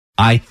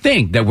I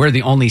think that we're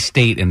the only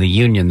state in the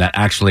union that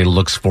actually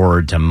looks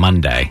forward to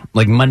Monday.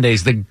 Like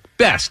Monday's the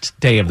best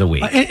day of the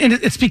week. And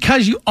it's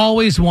because you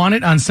always want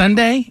it on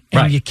Sunday,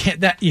 and Right. you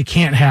can't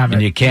have it.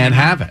 And you can't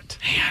have it.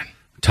 Man.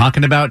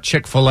 Talking about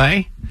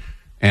Chick-fil-A,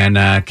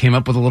 and came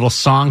up with a little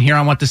song here.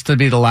 I want this to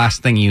be the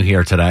last thing you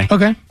hear today.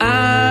 Okay.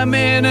 I'm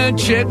in a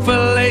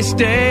Chick-fil-A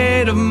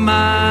state of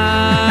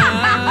mind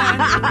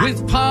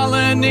with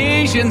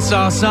Polynesian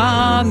sauce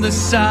on the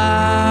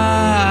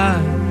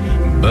side.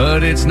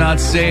 But it's not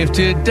safe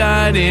to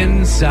dine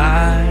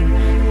inside.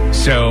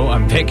 So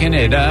I'm picking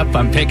it up,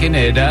 I'm getting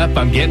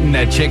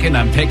that chicken,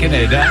 I'm picking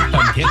it up,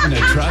 I'm getting a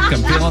truck,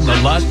 I'm feeling the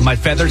luck, my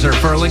feathers are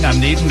furling, I'm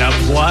needing a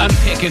plug. I'm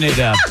picking it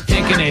up,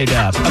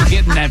 I'm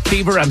getting that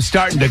fever, I'm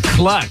starting to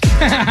cluck.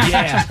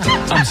 Yeah,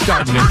 I'm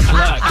starting to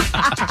cluck.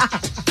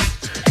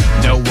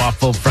 No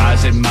waffle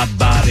fries in my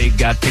body,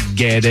 got to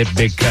get it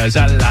because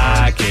I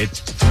like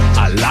it.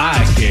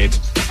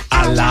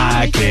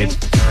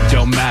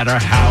 Don't matter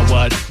how,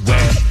 what,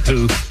 when,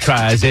 who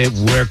tries it.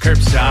 We're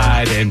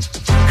curbsiding.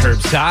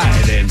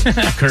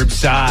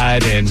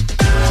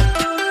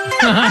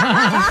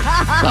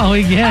 Oh,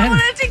 again. I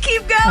wanted to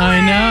keep going.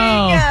 I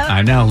know.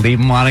 I know. Leave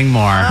them wanting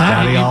more.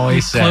 Daddy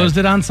always said. Closed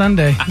it on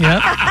Sunday.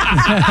 Yep.